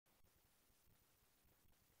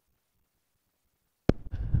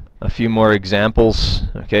a few more examples,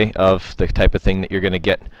 okay, of the type of thing that you're going to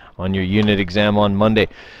get on your unit exam on Monday.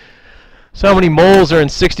 So how many moles are in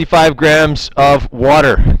 65 grams of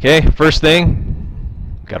water? Okay, first thing,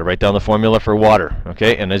 got to write down the formula for water.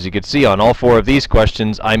 Okay, and as you can see on all four of these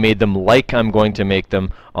questions, I made them like I'm going to make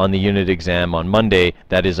them on the unit exam on Monday.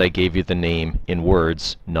 That is, I gave you the name in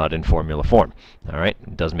words, not in formula form. All right,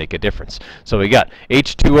 it does make a difference. So we got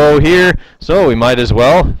H2O here, so we might as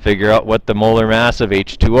well figure out what the molar mass of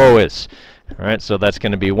H2O is. All right, so that's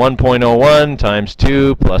going to be 1.01 times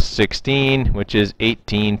 2 plus 16, which is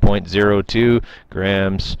 18.02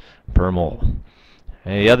 grams per mole.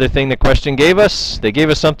 And the other thing the question gave us, they gave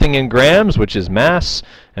us something in grams, which is mass,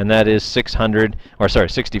 and that is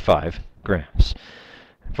 65 grams.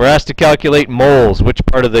 If we're asked to calculate moles, which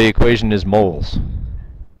part of the equation is moles?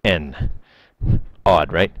 N.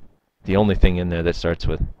 Odd, right? The only thing in there that starts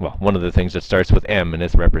with, well, one of the things that starts with M, and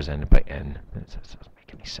it's represented by N. That doesn't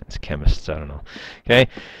make any sense. Chemists, I don't know. Okay?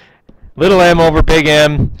 Little m over big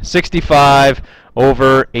M, 65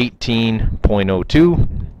 over 18.02.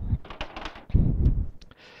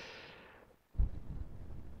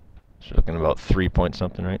 So looking about 3 point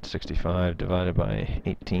something, right? 65 divided by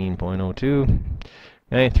 18.02.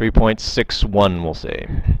 Okay, 3.61 we'll say.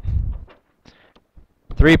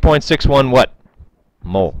 3.61 what?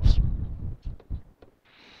 Moles.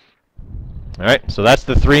 Alright, so that's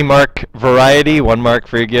the 3-mark variety. 1 mark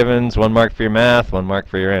for your givens, 1 mark for your math, 1 mark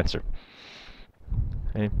for your answer.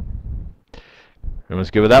 Okay.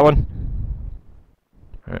 Everyone's good with that one?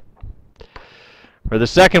 Alright. For the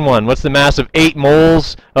second one, what's the mass of 8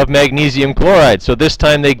 moles of magnesium chloride? So this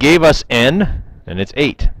time they gave us N, and it's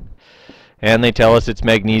 8. And they tell us it's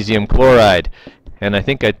magnesium chloride. And I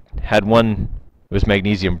think I had one, it was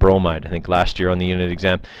magnesium bromide, I think last year on the unit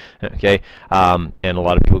exam. Okay, and a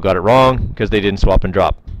lot of people got it wrong because they didn't swap and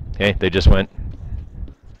drop. Okay, they just went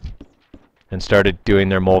and started doing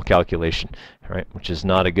their mole calculation. All right, which is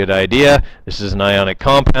not a good idea. This is an ionic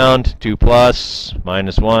compound, 2 plus,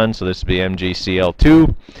 minus 1, so this would be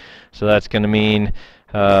MgCl2. So that's going to mean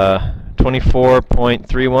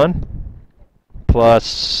 24.31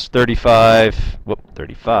 plus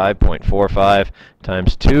 35.45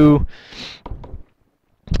 times 2.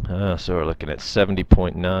 So we're looking at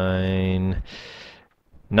 70.9,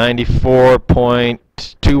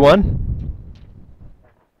 94.21,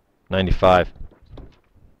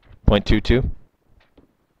 95.22,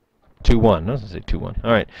 21. I was going to say 21.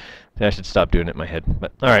 All right. I should stop doing it in my head.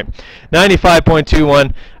 But all right.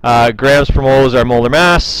 95.21 grams per mole is our molar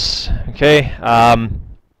mass. Okay.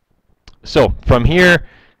 So from here,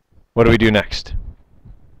 what do we do next?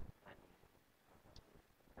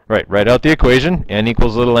 Right, write out the equation, n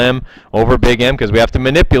equals little m over big M, because we have to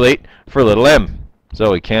manipulate for little m.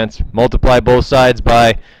 So we can't multiply both sides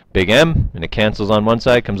by big M, and it cancels on one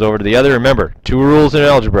side, comes over to the other. Remember, 2 rules in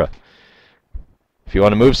algebra. If you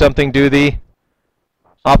want to move something, do the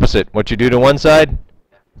opposite. What you do to one side,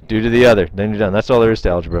 do to the other. Then you're done. That's all there is to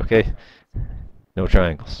algebra, okay? No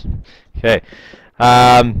triangles. Okay.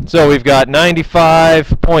 So we've got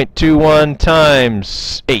 95.21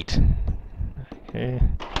 times 8. Okay.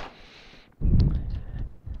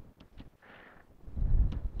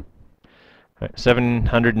 All right,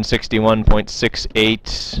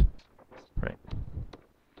 761.68. Right.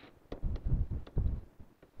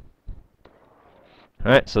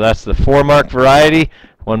 All right, so that's the 4-mark variety.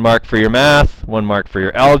 1 mark for your math, 1 mark for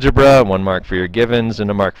your algebra, 1 mark for your givens,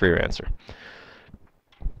 and a mark for your answer.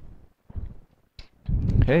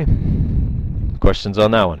 Okay. Questions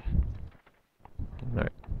on that one? All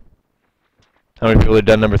right. How many people have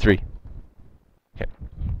done number 3? Okay.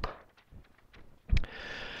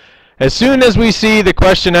 As soon as we see the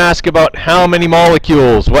question ask about how many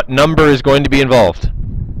molecules, what number is going to be involved?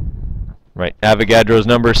 Right, Avogadro's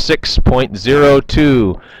number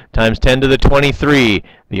 6.02 times 10 to the 23.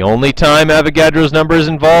 The only time Avogadro's number is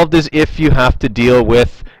involved is if you have to deal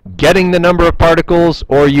with getting the number of particles,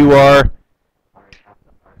 or you are...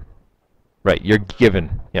 Right, you're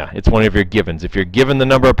given. Yeah, it's one of your givens. If you're given the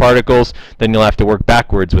number of particles, then you'll have to work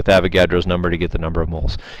backwards with Avogadro's number to get the number of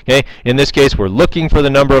moles. Okay, in this case, we're looking for the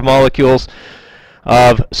number of molecules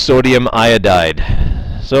of sodium iodide.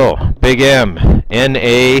 So, big M,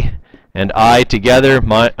 Na, and I together,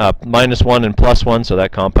 minus 1 and plus 1, so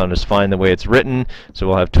that compound is fine the way it's written. So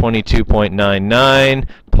we'll have 22.99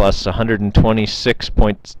 plus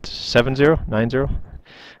 126.90.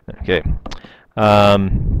 Okay.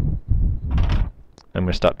 I'm going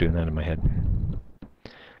to stop doing that in my head.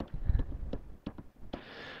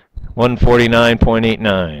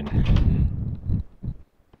 149.89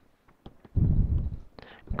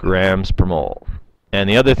 grams per mole. And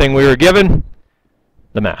the other thing we were given,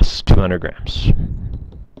 the mass, 200 grams.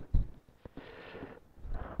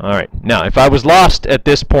 Alright, now if I was lost at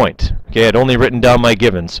this point, okay, I'd only written down my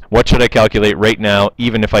givens, what should I calculate right now,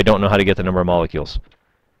 even if I don't know how to get the number of molecules?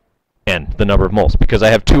 N, the number of moles, because I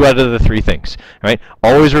have 2 out of the 3 things. Alright,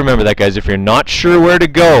 always remember that, guys. If you're not sure where to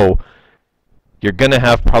go, you're going to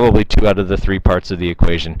have probably 2 out of the 3 parts of the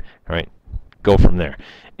equation. Alright, go from there.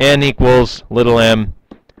 N equals little m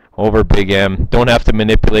over big M. Don't have to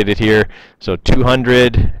manipulate it here. So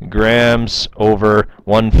 200 grams over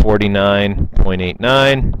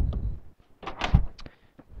 149.89.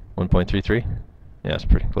 1.33? Yeah, it's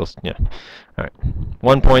pretty close. Yeah. All right.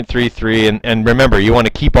 1.33. And remember, you want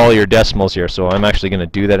to keep all your decimals here. So I'm actually going to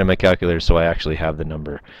do that in my calculator so I actually have the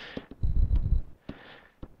number.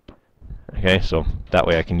 Okay, so that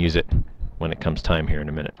way I can use it when it comes time here in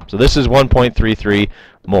a minute. So this is 1.33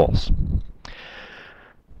 moles.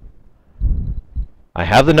 I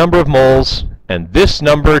have the number of moles, and this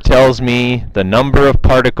number tells me the number of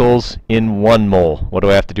particles in 1 mole. What do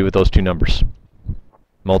I have to do with those 2 numbers?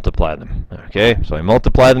 Multiply them. Okay, so I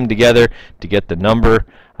multiply them together to get the number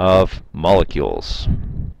of molecules.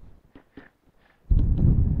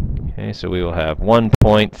 Okay, so we will have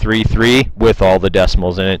 1.33 with all the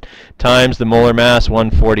decimals in it times the molar mass,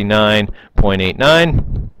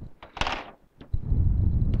 149.89.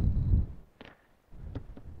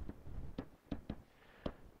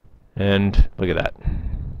 And look at that.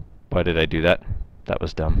 Why did I do that? That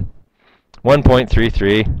was dumb.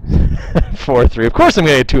 1.3343. Of course I'm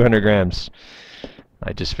going to get 200 grams.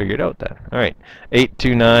 I just figured out that. All right.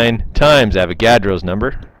 829 times Avogadro's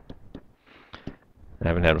number. I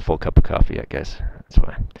haven't had a full cup of coffee yet, guys. That's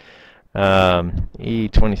why.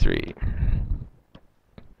 E23.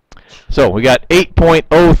 So we got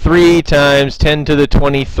 8.03 times 10 to the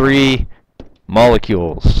 23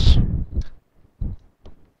 molecules.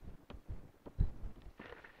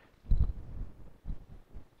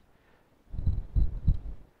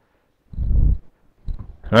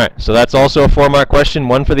 Alright, so that's also a 4-mark question.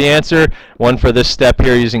 1 for the answer, 1 for this step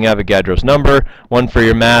here using Avogadro's number, 1 for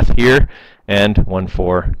your math here, and 1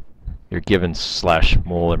 for your givens /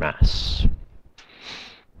 molar mass.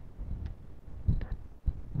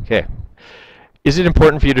 Okay. Is it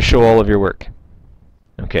important for you to show all of your work?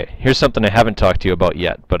 Okay, here's something I haven't talked to you about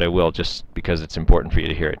yet, but I will just because it's important for you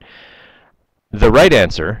to hear it. The right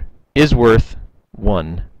answer is worth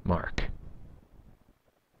 1 mark.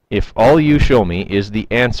 If all you show me is the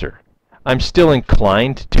answer, I'm still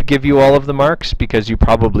inclined to give you all of the marks because you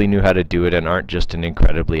probably knew how to do it and aren't just an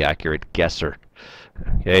incredibly accurate guesser.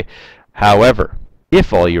 Okay. However,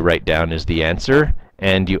 if all you write down is the answer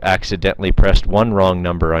and you accidentally pressed 1 wrong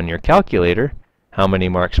number on your calculator, how many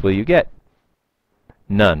marks will you get?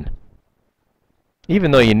 None.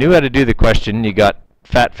 Even though you knew how to do the question, you got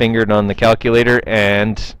fat-fingered on the calculator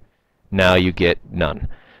and now you get none.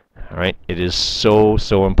 Alright, it is so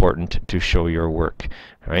important to show your work.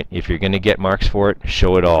 Alright, if you're going to get marks for it,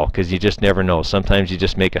 show it all, because you just never know. Sometimes you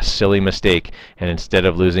just make a silly mistake, and instead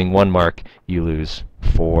of losing 1 mark, you lose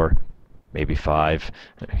 4, maybe 5,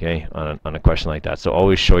 okay, on a question like that. So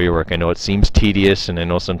always show your work. I know it seems tedious, and I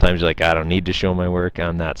know sometimes you're like, I don't need to show my work,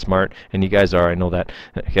 I'm that smart, and you guys are, I know that.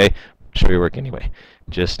 Okay, show your work anyway,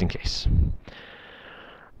 just in case.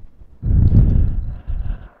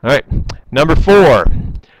 Alright, number 4.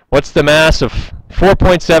 What's the mass of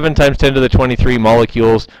 4.7 times 10 to the 23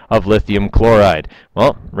 molecules of lithium chloride?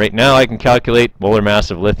 Well, right now I can calculate molar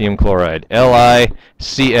mass of lithium chloride.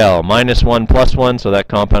 LiCl, -1 + 1, so that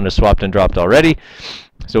compound is swapped and dropped already.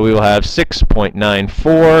 So we will have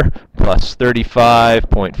 6.94 plus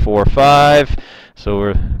 35.45, so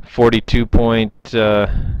we're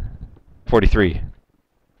 42.43.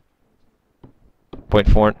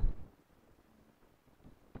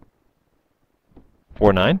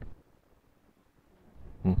 49?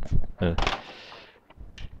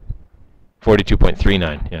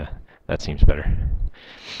 42.39, yeah, that seems better.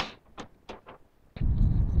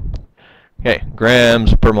 Okay,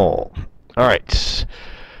 grams per mole. Alright.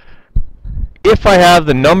 If I have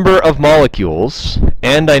the number of molecules,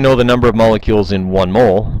 and I know the number of molecules in 1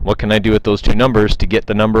 mole, what can I do with those 2 numbers to get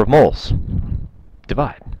the number of moles?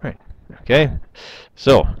 Divide, right. Okay,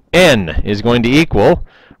 so N is going to equal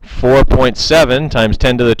 4.7 times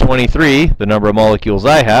 10 to the 23, the number of molecules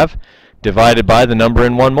I have, divided by the number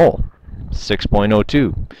in 1 mole,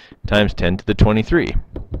 6.02 times 10 to the 23.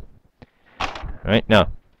 Alright, now,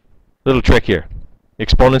 little trick here.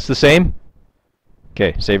 Exponents the same?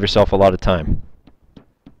 Okay, save yourself a lot of time.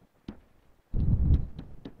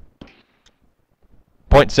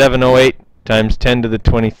 0.708 times 10 to the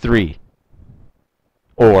 23,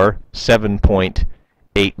 or 7.8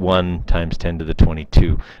 81 times 10 to the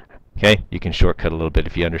 22. Okay, you can shortcut a little bit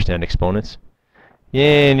if you understand exponents.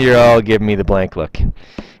 And you're all giving me the blank look.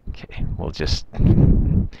 Okay,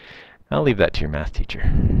 I'll leave that to your math teacher.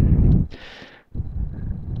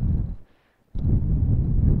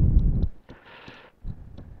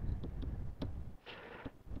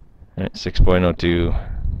 All right, 6.02,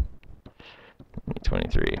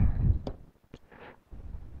 23.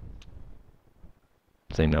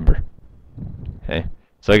 Same number. Okay,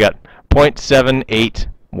 so I got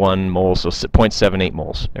 0.781 moles, so 0.78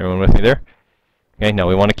 moles. Everyone with me there? Okay, now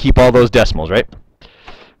we want to keep all those decimals, right?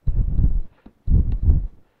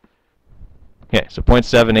 Okay, so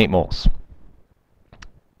 0.78 moles.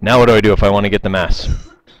 Now what do I do if I want to get the mass?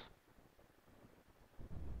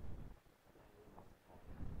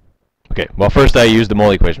 Okay, well first I use the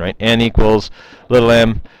mole equation, right? N equals little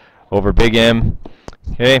m over big M.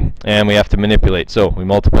 Okay, and we have to manipulate. So we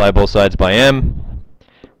multiply both sides by m.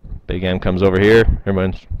 Big M comes over here.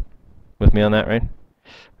 Everyone's with me on that, right?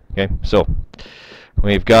 Okay, so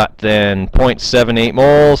we've got then 0.78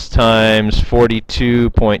 moles times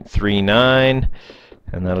 42.39,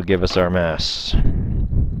 and that'll give us our mass.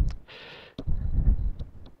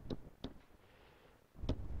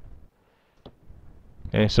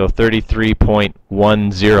 Okay, so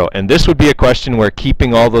 33.10. And this would be a question where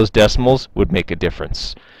keeping all those decimals would make a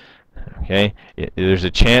difference. Okay, there's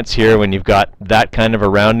a chance here when you've got that kind of a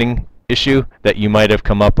rounding issue that you might have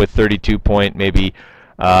come up with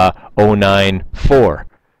 32.094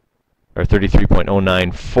 or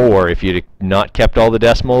 33.094 if you'd not kept all the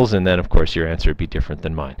decimals, and then of course your answer would be different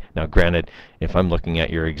than mine. Now granted, if I'm looking at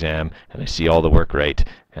your exam and I see all the work right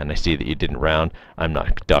and I see that you didn't round, I'm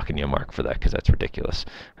not docking you a mark for that because that's ridiculous.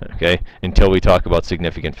 Okay, until we talk about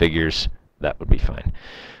significant figures, that would be fine.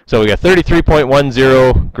 So we got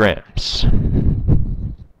 33.10 grams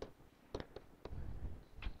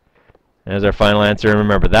as our final answer. And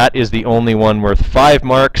remember, that is the only one worth 5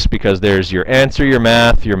 marks because there's your answer, your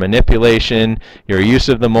math, your manipulation, your use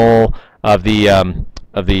of the mole of the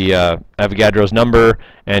Avogadro's number,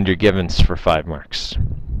 and your givens for 5 marks.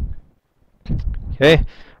 Okay,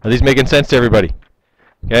 are these making sense to everybody?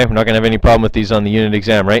 Okay, we're not going to have any problem with these on the unit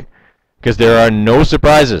exam, right? Because there are no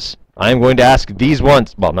surprises. I'm going to ask these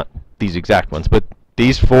ones, well, not these exact ones, but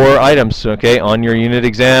these 4 items, okay, on your unit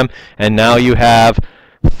exam, and now you have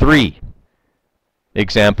 3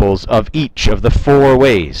 examples of each of the 4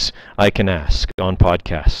 ways I can ask on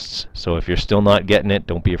podcasts. So if you're still not getting it,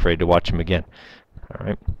 don't be afraid to watch them again. All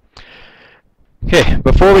right. Okay,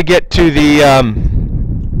 before we get to the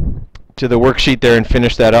worksheet there and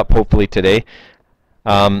finish that up, hopefully today,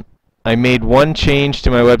 I made one change to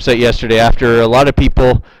my website yesterday after a lot of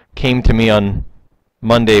people came to me on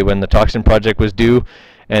Monday when the Toxin project was due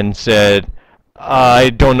and said, I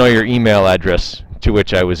don't know your email address, to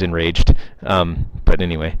which I was enraged. But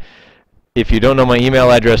anyway, if you don't know my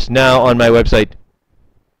email address, now on my website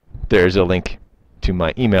there's a link to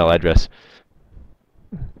my email address.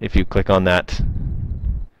 If you click on that,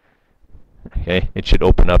 okay, it should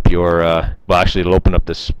open up your, well actually it'll open up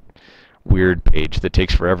this weird page that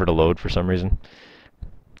takes forever to load for some reason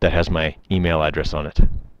that has my email address on it.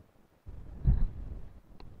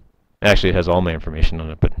 Actually, it has all my information on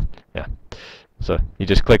it, but yeah. So you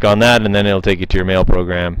just click on that, and then it'll take you to your mail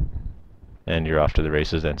program, and you're off to the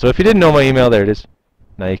races then. So if you didn't know my email, there it is.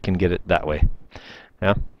 Now you can get it that way.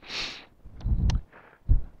 Yeah.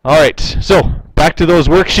 All right. So back to those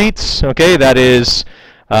worksheets. Okay, that is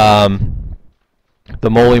the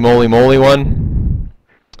moly one.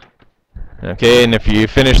 Okay, and if you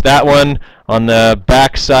finish that one, on the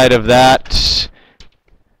back side of that,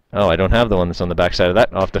 oh, I don't have the one that's on the back side of that.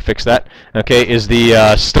 I'll have to fix that. Okay, is the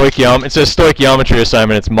stoichiometry. It says stoichiometry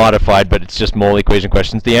assignment. It's modified, but it's just mole equation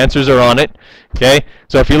questions. The answers are on it. Okay,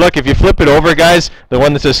 so if you flip it over, guys, the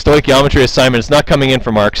one that says stoichiometry assignment, it's not coming in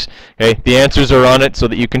for marks. Okay, the answers are on it so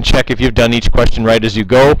that you can check if you've done each question right as you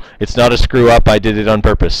go. It's not a screw up. I did it on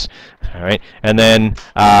purpose. All right, and then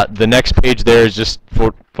the next page there is just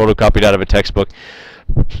photocopied out of a textbook.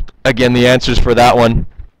 Again, the answers for that one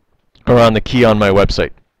are on the key on my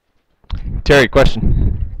website. Terry,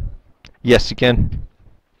 question? Yes, you can.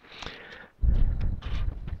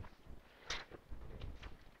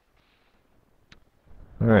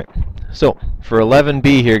 All right. So for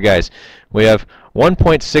 11B here, guys, we have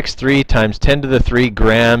 1.63 times 10 to the 3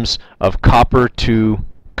 grams of copper 2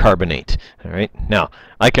 carbonate. All right. Now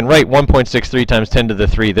I can write 1.63 times 10 to the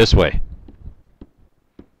 3 this way,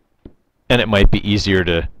 and it might be easier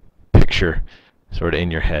to picture, sort of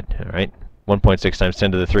in your head. All right. 1.6 times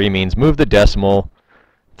 10 to the 3 means move the decimal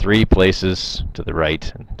 3 places to the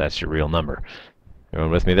right, and that's your real number.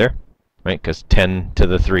 Everyone with me there? right? Because 10 to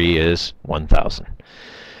the 3 is 1,000.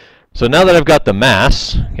 So now that I've got the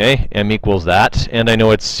mass, okay, M equals that, and I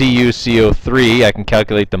know it's CuCO3, I can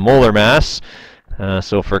calculate the molar mass.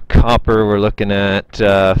 So for copper, we're looking at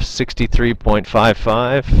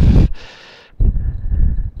 63.55.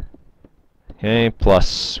 Okay,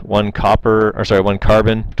 plus one carbon,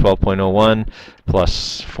 12.01,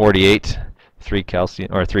 plus 48, 3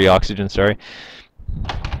 calcium or 3 oxygen, sorry.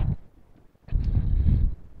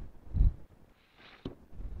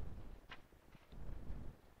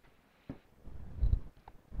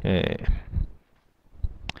 Okay.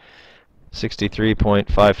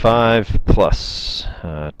 63.55 plus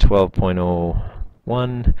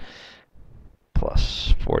 12.01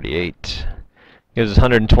 plus 48 gives us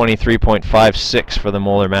 123.56 for the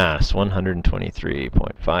molar mass.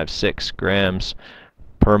 123.56 grams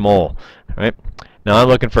per mole. All right. Now I'm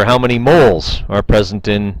looking for how many moles are present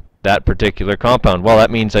in that particular compound. Well,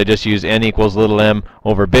 that means I just use N equals little m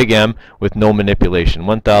over big M with no manipulation.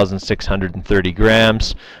 1,630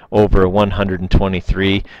 grams over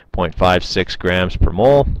 123.56 grams per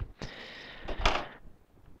mole.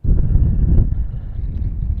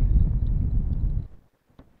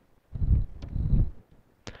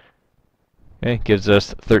 Okay, gives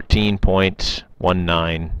us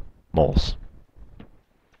 13.19 moles.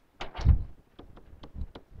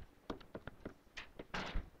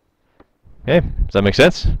 Okay, does that make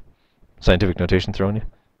sense? Scientific notation thrown you?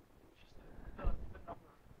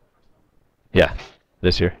 Yeah,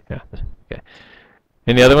 this here. Yeah. Okay.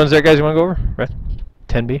 Any other ones there, guys, you want to go over? Right?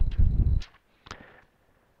 10b.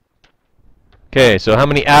 Okay, so how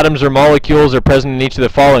many atoms or molecules are present in each of the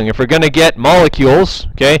following? If we're going to get molecules,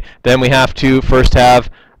 okay, then we have to first have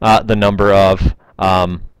the number of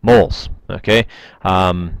moles. Okay.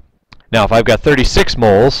 Now, if I've got 36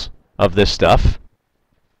 moles of this stuff,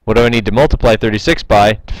 what do I need to multiply 36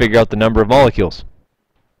 by to figure out the number of molecules?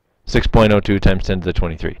 6.02 times 10 to the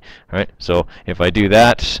 23. All right, so if I do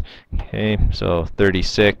that, okay, so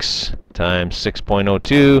 36 times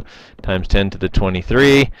 6.02 times 10 to the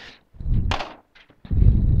 23.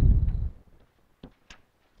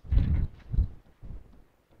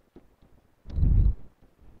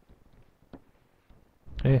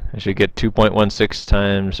 Okay, I should get 2.16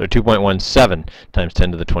 times, or 2.17 times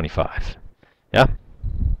 10 to the 25. Yeah?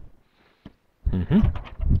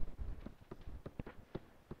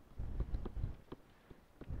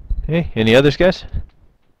 Okay, any others, guys?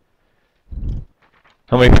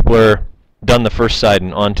 How many people are done the first side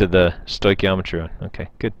and onto the stoichiometry one? Okay,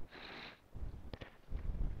 good.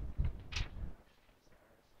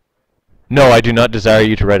 No, I do not desire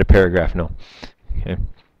you to write a paragraph, no. Okay.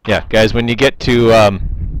 Yeah, guys, when you get to,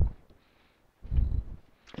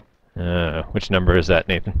 which number is that,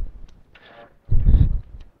 Nathan?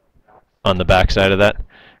 On the back side of that?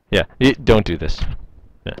 Yeah, don't do this.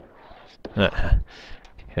 Yeah.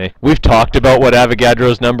 Okay, we've talked about what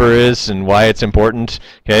Avogadro's number is and why it's important.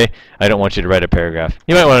 Okay, I don't want you to write a paragraph.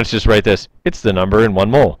 You might want to just write this. It's the number in 1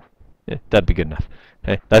 mole. Yeah, that'd be good enough.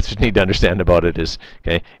 Okay, that's what you need to understand about it is,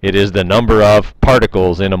 okay, it is the number of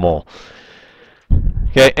particles in a mole.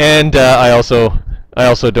 Okay, and I also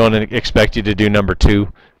don't expect you to do number 2.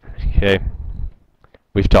 Okay,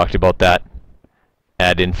 we've talked about that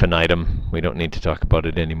ad infinitum. We don't need to talk about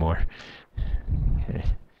it anymore. Okay.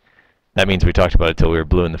 That means we talked about it till we were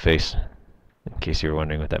blue in the face, in case you were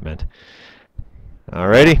wondering what that meant.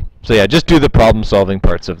 Alrighty, so yeah, just do the problem-solving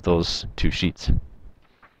parts of those 2 sheets.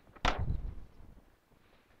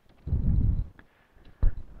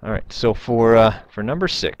 Alright, so for number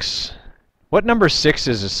 6, what number 6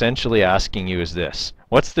 is essentially asking you is this.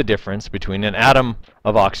 What's the difference between an atom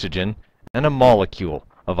of oxygen and a molecule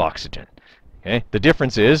of oxygen? Okay, the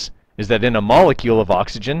difference is that in a molecule of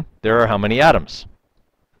oxygen, there are how many atoms?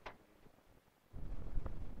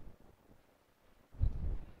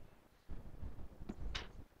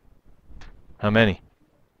 How many?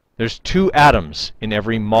 There's 2 atoms in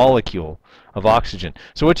every molecule of oxygen.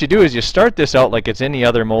 So what you do is you start this out like it's any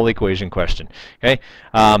other mole equation question. Okay,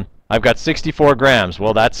 I've got 64 grams.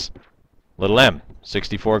 Well, that's little m,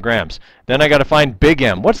 64 grams. Then I got to find big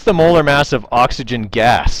M. What's the molar mass of oxygen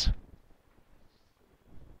gas?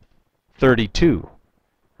 32.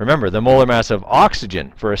 Remember, the molar mass of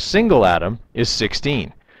oxygen for a single atom is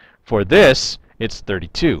 16. For this, it's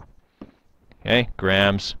 32. Okay,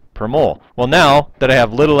 grams per mole. Well, now that I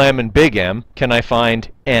have little m and big M, can I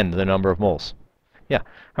find N, the number of moles? Yeah.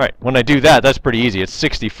 All right, when I do that, that's pretty easy. It's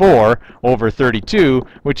 64 over 32,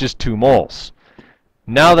 which is 2 moles.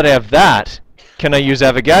 Now that I have that, can I use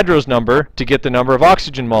Avogadro's number to get the number of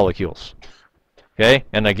oxygen molecules? Okay,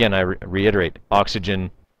 and again, I reiterate,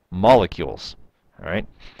 oxygen molecules. All right.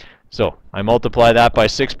 So I multiply that by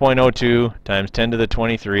 6.02 times 10 to the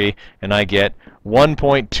 23, and I get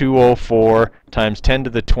 1.204 times 10 to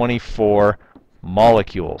the 24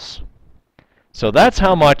 molecules. So that's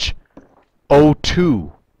how much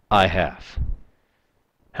O2 I have.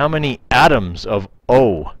 How many atoms of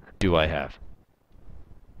O do I have?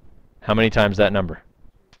 How many times that number?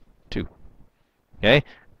 2. Okay?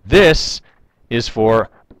 This is for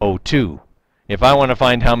O2. If I want to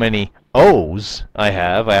find how many O's I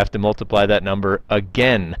have to multiply that number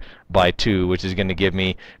again by 2, which is going to give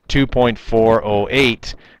me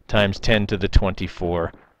 2.408 times 10 to the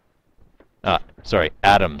 24,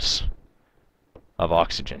 atoms of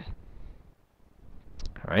oxygen.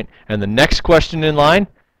 All right, and the next question in line,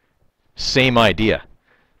 same idea.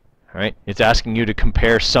 All right, it's asking you to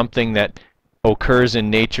compare something that occurs in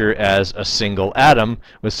nature as a single atom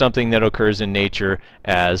with something that occurs in nature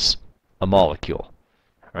as a molecule.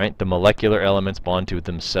 All right, the molecular elements bond to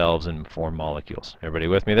themselves and form molecules. Everybody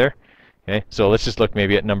with me there? Okay, so let's just look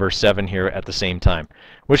maybe at number 7 here at the same time.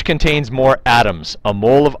 Which contains more atoms, a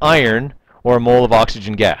mole of iron or a mole of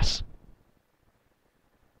oxygen gas?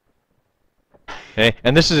 Okay,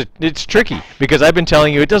 and it's tricky because I've been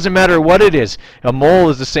telling you it doesn't matter what it is. A mole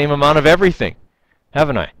is the same amount of everything,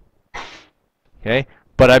 haven't I? Okay,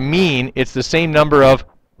 but I mean it's the same number of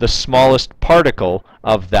the smallest particle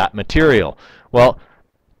of that material. Well,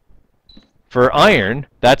 for iron,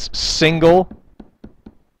 that's single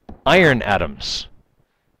iron atoms.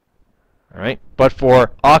 All right, but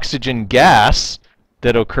for oxygen gas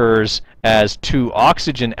that occurs as 2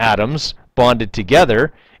 oxygen atoms bonded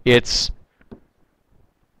together, it's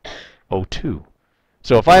O2.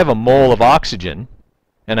 So if I have a mole of oxygen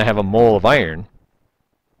and I have a mole of iron,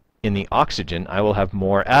 in the oxygen I will have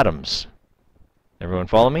more atoms. Everyone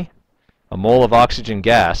follow me? A mole of oxygen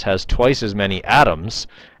gas has twice as many atoms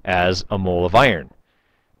as a mole of iron.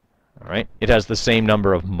 All right? It has the same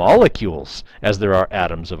number of molecules as there are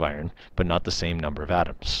atoms of iron, but not the same number of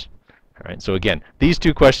atoms. All right? So again, these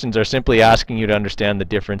two questions are simply asking you to understand the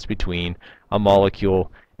difference between a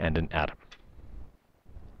molecule and an atom.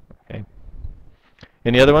 Okay?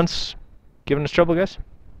 Any other ones giving us trouble, guys?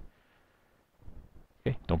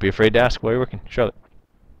 Okay, don't be afraid to ask while you're working. Charlotte.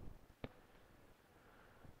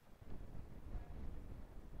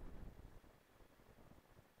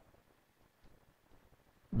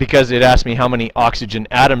 Because it asked me how many oxygen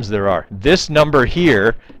atoms there are. This number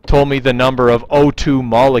here told me the number of O2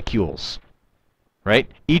 molecules. Right?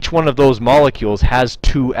 Each one of those molecules has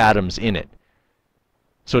 2 atoms in it.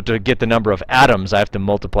 So to get the number of atoms, I have to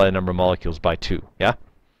multiply the number of molecules by 2. Yeah?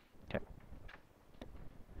 Okay.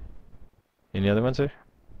 Any other ones there?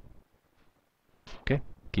 Okay,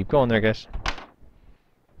 keep going there, guys.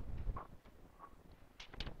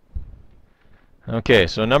 Okay,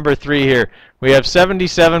 so number 3 here. We have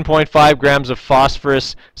 77.5 grams of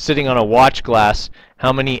phosphorus sitting on a watch glass.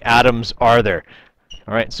 How many atoms are there?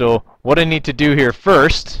 All right, so what I need to do here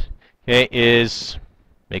first, okay, is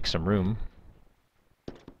make some room.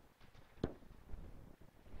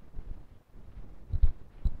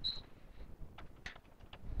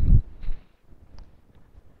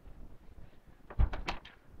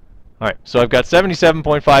 All right, so I've got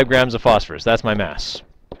 77.5 grams of phosphorus. That's my mass.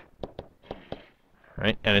 All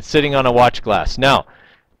right, and it's sitting on a watch glass. Now,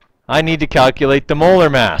 I need to calculate the molar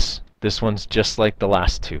mass. This one's just like the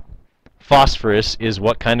last two. Phosphorus is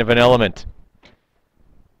what kind of an element?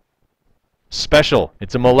 Special.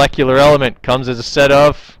 It's a molecular element. Comes as a set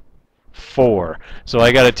of 4. So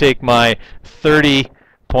I got to take my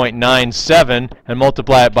 30.97 and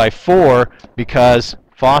multiply it by 4 because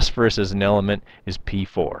phosphorus as an element is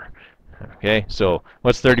P4. Okay, so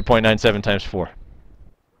what's 30.97 times 4?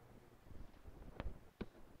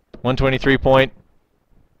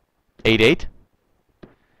 123.88?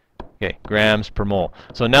 Okay, grams per mole.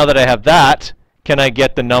 So now that I have that, can I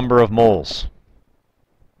get the number of moles?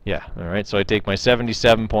 Yeah, all right, so I take my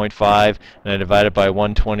 77.5 and I divide it by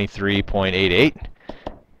 123.88.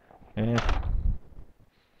 Okay.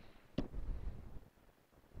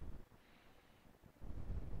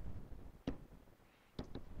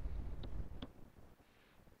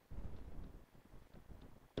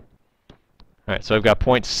 All right, so I've got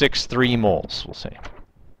 0.63 moles, we'll say.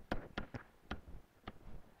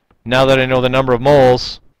 Now that I know the number of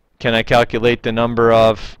moles, can I calculate the number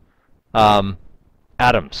of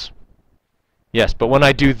atoms? Yes, but when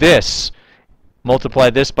I do this, multiply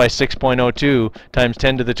this by 6.02 times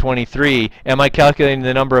 10 to the 23, am I calculating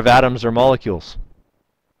the number of atoms or molecules?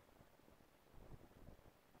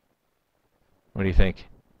 What do you think?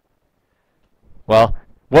 Well,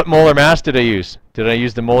 what molar mass did I use? Did I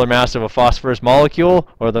use the molar mass of a phosphorus molecule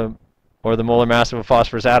or the molar mass of a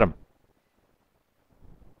phosphorus atom?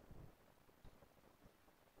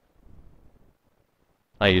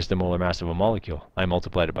 I used the molar mass of a molecule. I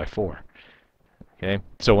multiplied it by 4. Okay,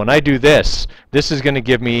 so when I do this, this is going to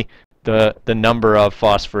give me the number of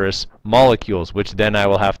phosphorus molecules, which then I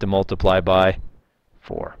will have to multiply by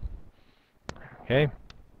 4. Okay,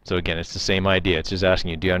 so again, it's the same idea. It's just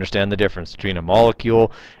asking you, do you understand the difference between a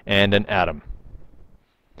molecule and an atom?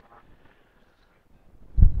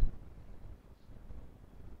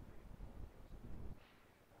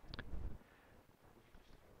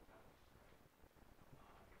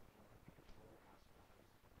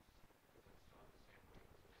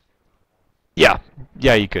 Yeah,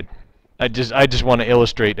 yeah, you could. I just want to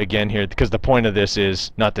illustrate again here, because the point of this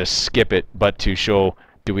is not to skip it, but to show,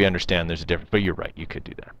 do we understand there's a difference? But you're right, you could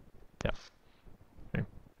do that. Yeah.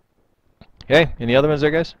 Okay, any other ones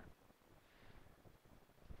there, guys?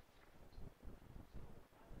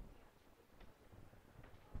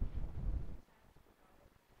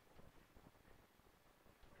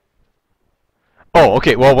 Oh,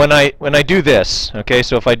 okay. Well, when I do this, okay,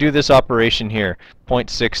 so if I do this operation here,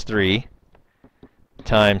 0.63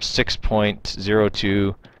 times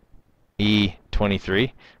 6.02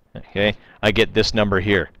 E23, okay, I get this number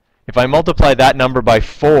here. If I multiply that number by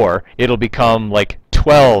 4, it'll become like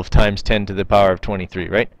 12 times 10 to the power of 23,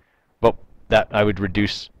 right? Well, that I would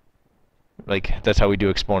reduce, like, that's how we do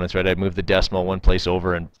exponents, right? I'd move the decimal one place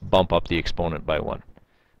over and bump up the exponent by 1.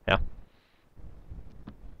 Yeah?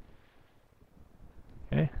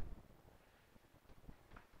 Okay.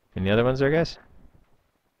 Any other ones there, guys?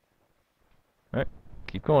 All right,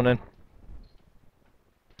 keep going then.